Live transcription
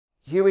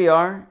here we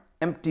are,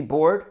 empty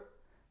board,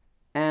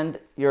 and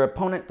your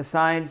opponent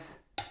decides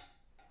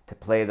to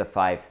play the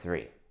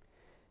 5-3.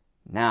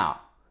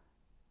 Now,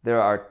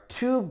 there are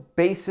two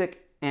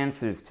basic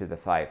answers to the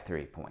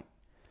 5-3 point.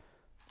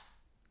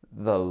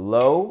 The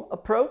low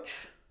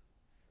approach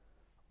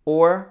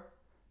or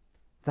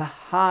the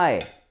high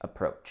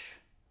approach.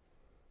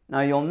 Now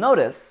you'll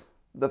notice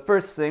the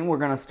first thing we're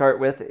going to start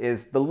with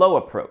is the low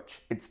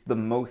approach. It's the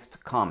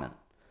most common.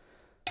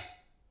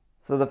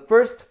 So the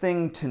first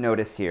thing to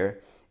notice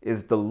here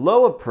is the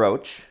low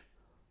approach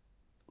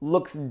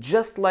looks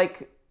just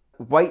like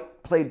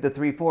white played the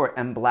 3-4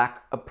 and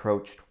black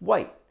approached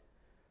white,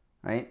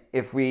 right?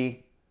 If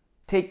we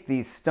take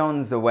these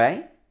stones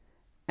away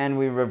and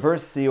we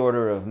reverse the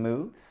order of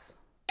moves,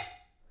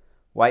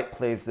 white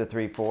plays the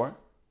 3-4,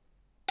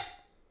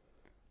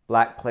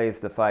 black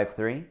plays the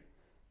 5-3,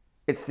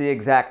 it's the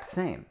exact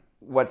same.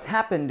 What's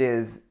happened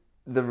is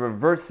the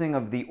reversing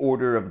of the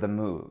order of the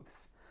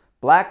moves.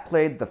 Black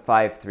played the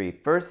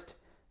 5-3 first,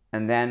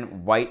 and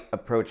then white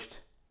approached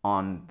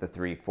on the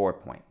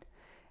 3-4 point.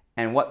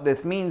 And what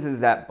this means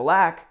is that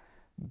black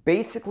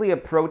basically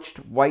approached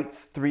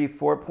white's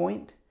 3-4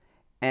 point,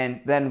 and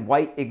then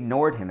white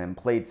ignored him and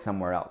played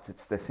somewhere else.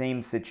 It's the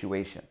same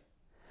situation.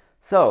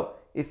 So,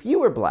 if you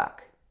were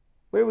black,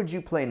 where would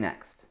you play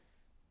next?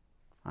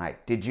 All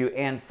right, did you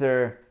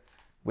answer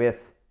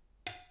with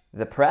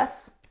the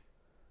press?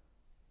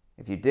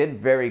 If you did,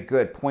 very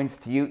good. Points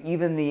to you.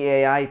 Even the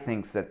AI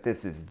thinks that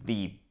this is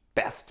the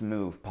best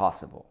move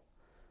possible.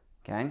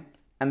 Okay?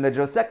 And the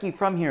Joseki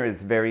from here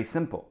is very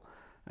simple.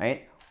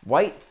 Right?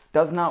 White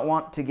does not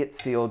want to get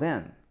sealed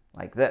in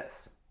like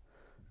this.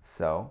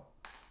 So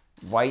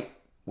white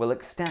will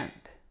extend.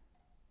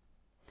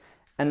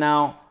 And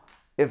now,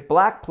 if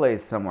black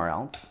plays somewhere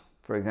else,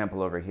 for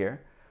example over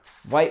here,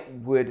 white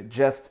would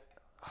just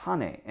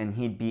hane and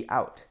he'd be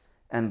out.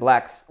 And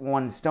black's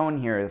one stone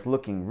here is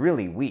looking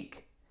really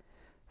weak.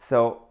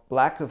 So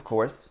black, of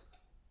course,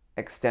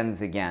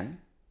 extends again,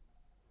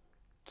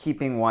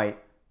 keeping white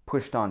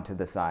pushed onto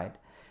the side.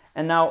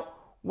 And now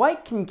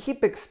white can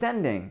keep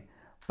extending,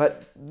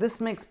 but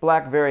this makes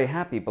black very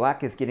happy.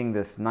 Black is getting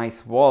this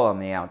nice wall on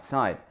the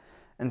outside.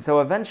 And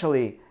so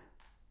eventually,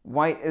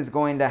 white is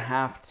going to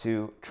have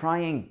to try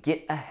and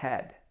get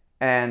ahead.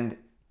 And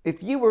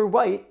if you were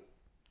white,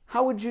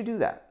 how would you do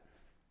that?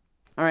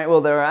 All right,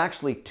 well, there are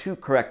actually two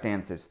correct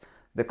answers.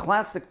 The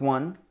classic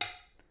one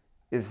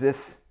is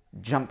this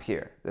jump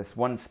here, this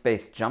one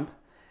space jump.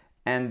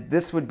 And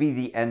this would be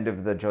the end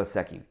of the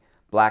Joseki.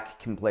 Black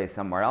can play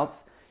somewhere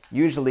else.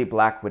 Usually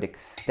black would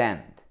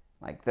extend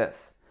like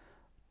this.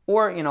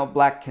 Or, you know,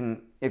 black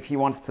can, if he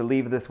wants to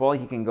leave this wall,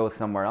 he can go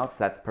somewhere else.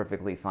 That's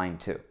perfectly fine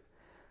too.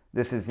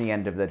 This is the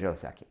end of the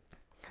Joseki.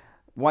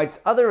 White's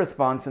other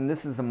response, and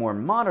this is a more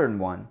modern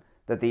one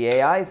that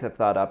the AIs have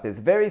thought up, is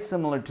very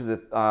similar to the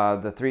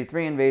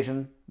 3-3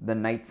 invasion, the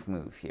knight's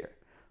move here.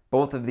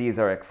 Both of these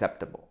are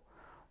acceptable.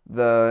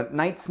 The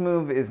knight's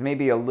move is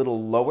maybe a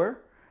little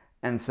lower,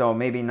 and so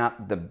maybe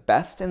not the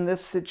best in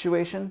this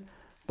situation.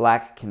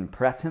 Black can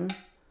press him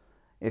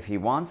if he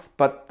wants,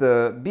 but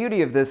the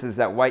beauty of this is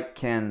that white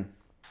can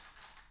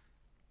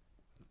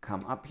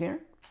come up here,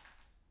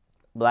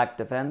 black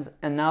defends,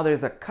 and now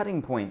there's a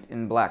cutting point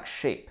in black's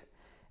shape.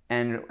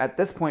 And at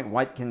this point,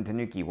 white can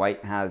tanuki.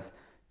 White has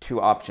two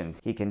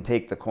options. He can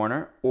take the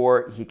corner,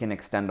 or he can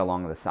extend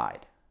along the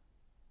side.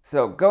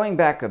 So going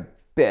back a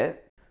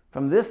bit,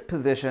 from this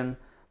position,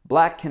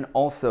 black can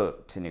also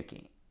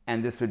tanuki,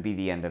 and this would be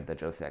the end of the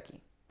Joseki.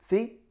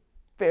 See?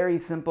 Very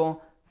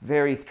simple,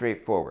 very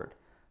straightforward.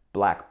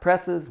 Black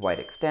presses, white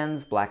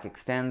extends, black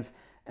extends,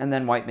 and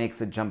then white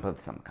makes a jump of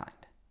some kind.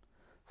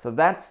 So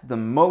that's the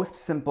most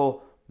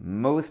simple,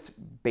 most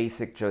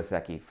basic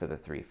Joseki for the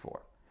 3-4.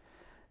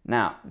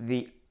 Now,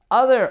 the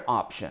other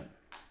option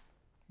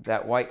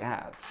that white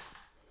has,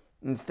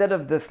 instead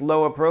of this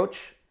low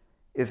approach,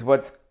 is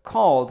what's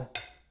called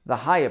the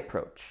high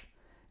approach.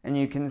 And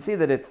you can see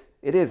that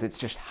it's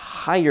just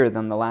higher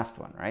than the last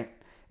one, right?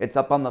 It's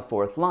up on the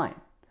 4th line.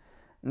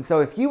 And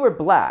so if you were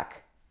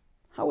black,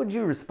 how would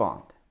you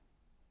respond?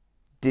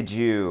 Did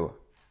you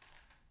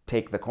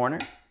take the corner?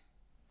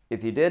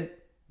 If you did,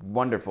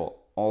 wonderful,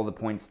 all the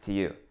points to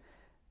you.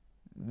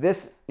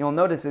 This, you'll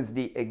notice, is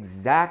the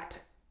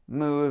exact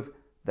move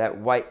that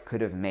white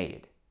could have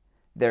made.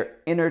 They're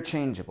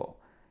interchangeable.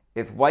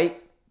 If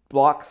white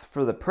blocks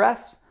for the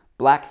press,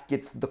 black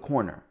gets the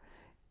corner.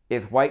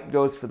 If white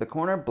goes for the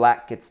corner,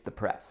 black gets the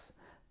press.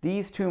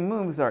 These two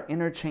moves are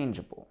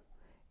interchangeable.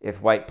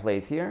 If white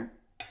plays here,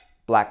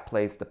 black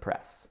plays the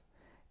press.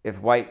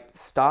 If white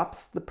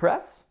stops the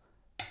press,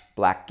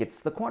 black gets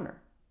the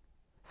corner.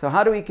 So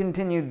how do we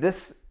continue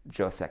this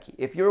Joseki?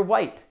 If you're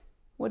white,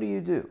 what do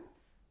you do?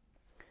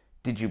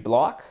 Did you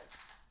block?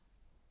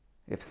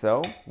 If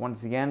so,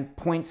 once again,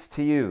 points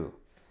to you.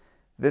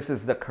 This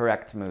is the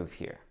correct move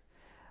here.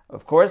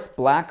 Of course,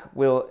 black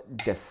will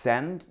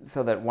descend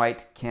so that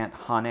white can't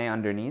hane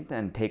underneath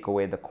and take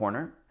away the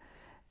corner.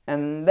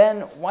 And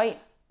then white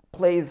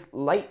plays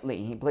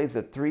lightly. He plays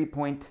a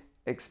 3-point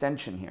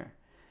extension here.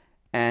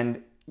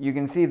 And you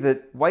can see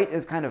that white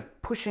is kind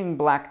of pushing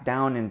black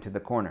down into the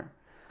corner.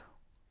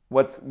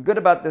 What's good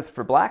about this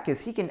for black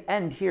is he can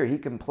end here. He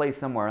can play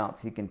somewhere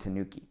else. He can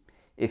tanuki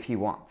if he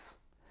wants.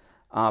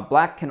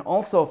 Black can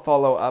also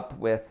follow up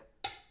with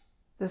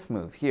this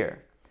move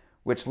here,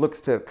 which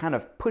looks to kind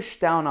of push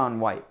down on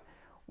white.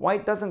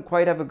 White doesn't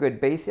quite have a good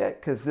base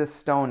yet because this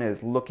stone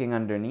is looking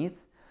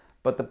underneath.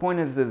 But the point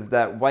is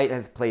that white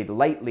has played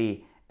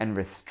lightly and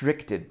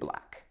restricted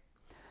black.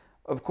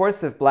 Of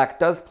course, if black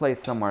does play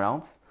somewhere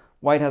else,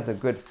 white has a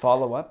good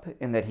follow-up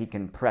in that he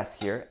can press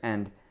here,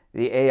 and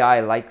the AI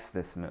likes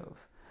this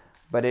move.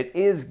 But it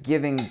is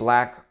giving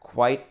black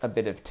quite a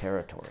bit of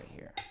territory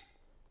here.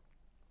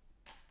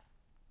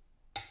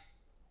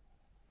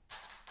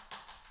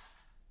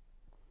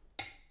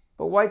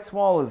 But white's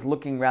wall is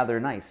looking rather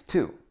nice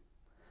too.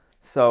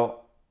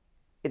 So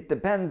it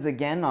depends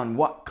again on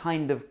what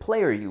kind of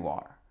player you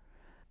are.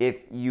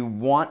 If you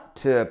want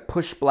to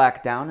push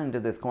black down into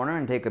this corner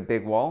and take a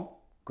big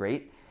wall,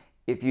 great.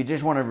 If you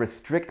just want to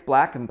restrict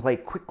black and play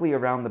quickly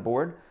around the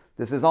board,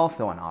 this is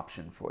also an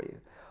option for you.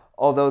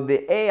 Although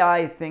the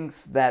AI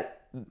thinks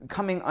that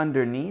coming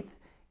underneath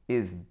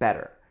is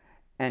better.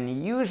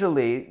 And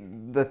usually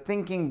the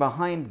thinking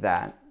behind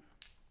that,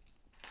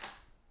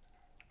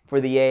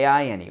 for the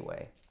AI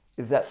anyway,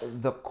 is that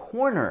the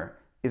corner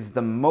is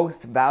the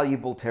most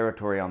valuable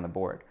territory on the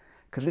board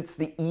because it's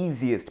the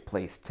easiest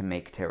place to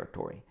make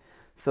territory.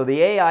 So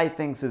the AI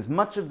thinks as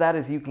much of that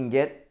as you can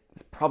get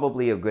is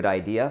probably a good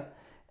idea.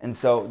 And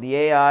so the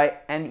AI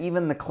and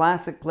even the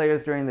classic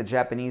players during the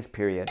Japanese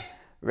period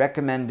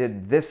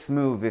recommended this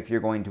move if you're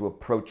going to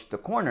approach the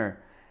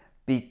corner,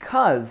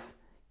 because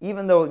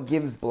even though it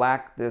gives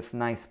black this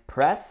nice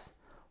press,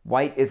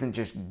 white isn't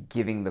just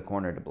giving the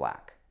corner to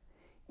black.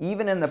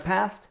 Even in the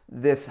past,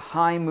 this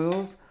high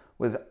move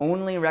was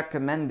only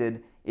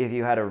recommended if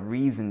you had a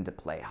reason to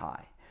play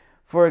high.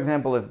 For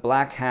example, if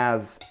black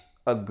has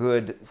a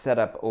good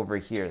setup over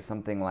here,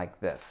 something like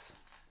this,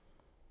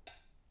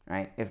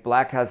 right? If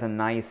black has a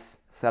nice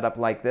setup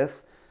like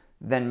this,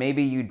 then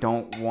maybe you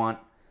don't want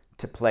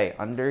to play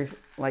under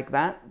like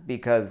that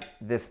because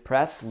this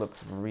press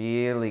looks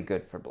really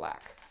good for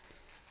black.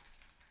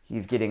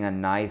 He's getting a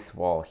nice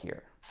wall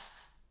here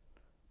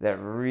that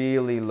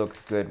really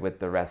looks good with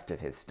the rest of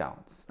his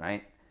stones,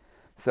 right?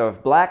 So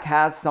if black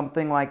has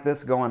something like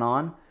this going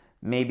on,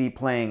 maybe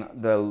playing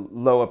the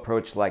low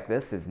approach like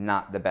this is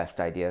not the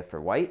best idea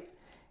for white.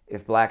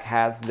 If black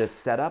has this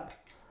setup,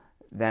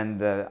 then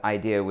the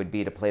idea would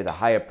be to play the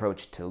high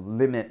approach to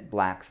limit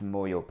black's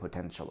moyo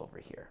potential over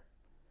here.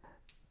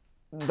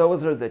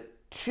 Those are the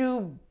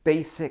two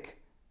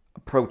basic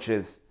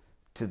approaches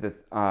to the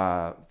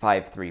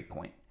 5-3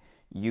 point.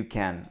 You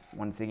can,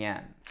 once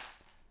again,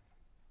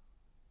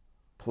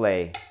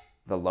 play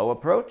the low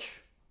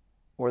approach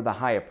or the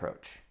high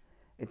approach.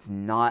 It's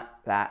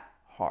not that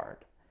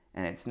hard,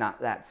 and it's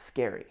not that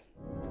scary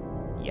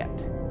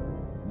yet.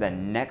 The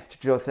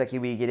next Joseki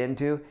we get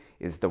into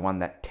is the one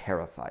that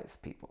terrifies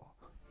people.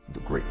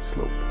 The Great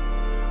Slope.